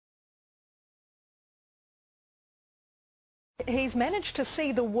He's managed to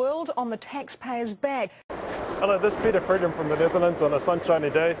see the world on the taxpayer's back. Hello, this is Peter Freedom from the Netherlands on a sunshiny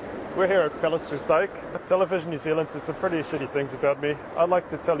day. We're here at Palliser's. Television New Zealand says some pretty shitty things about me. I'd like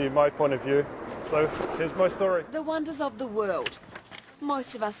to tell you my point of view. So here's my story. The wonders of the world.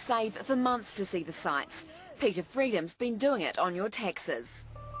 Most of us save for months to see the sights. Peter Freedom's been doing it on your taxes.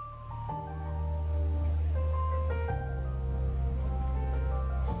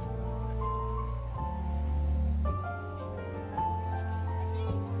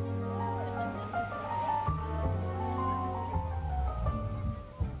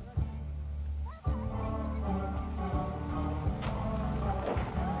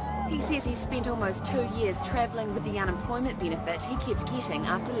 He says he spent almost 2 years travelling with the unemployment benefit he kept getting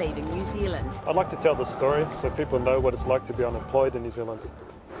after leaving New Zealand. I'd like to tell the story so people know what it's like to be unemployed in New Zealand.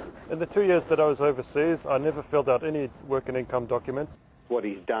 In the 2 years that I was overseas, I never filled out any work and income documents. What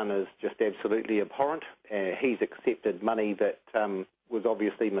he's done is just absolutely abhorrent. He's accepted money that was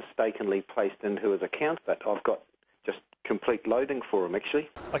obviously mistakenly placed into his account, but I've got just complete loading for him actually.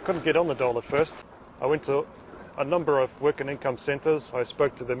 I couldn't get on the dole at first. I went to a number of work and income centres. I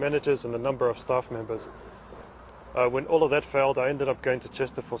spoke to the managers and a number of staff members. When all of that failed, I ended up going to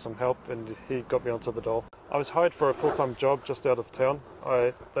Chester for some help, and he got me onto the dole. I was hired for a full-time job just out of town.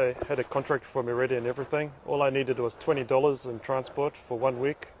 They had a contract for me ready and everything. All I needed was $20 in transport for 1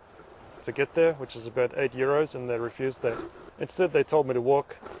 week to get there, which is about €8, and they refused that. Instead, they told me to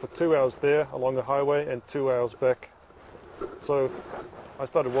walk for 2 hours there along the highway and 2 hours back. So I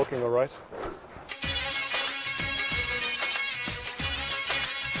started walking all right.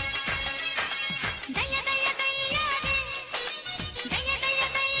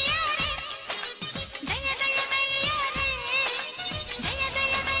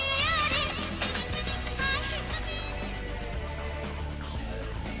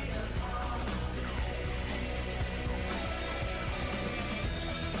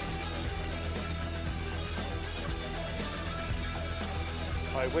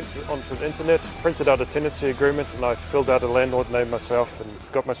 I went onto the internet, printed out a tenancy agreement, and I filled out a landlord name myself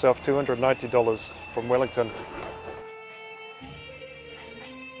and got myself $290 from Wellington.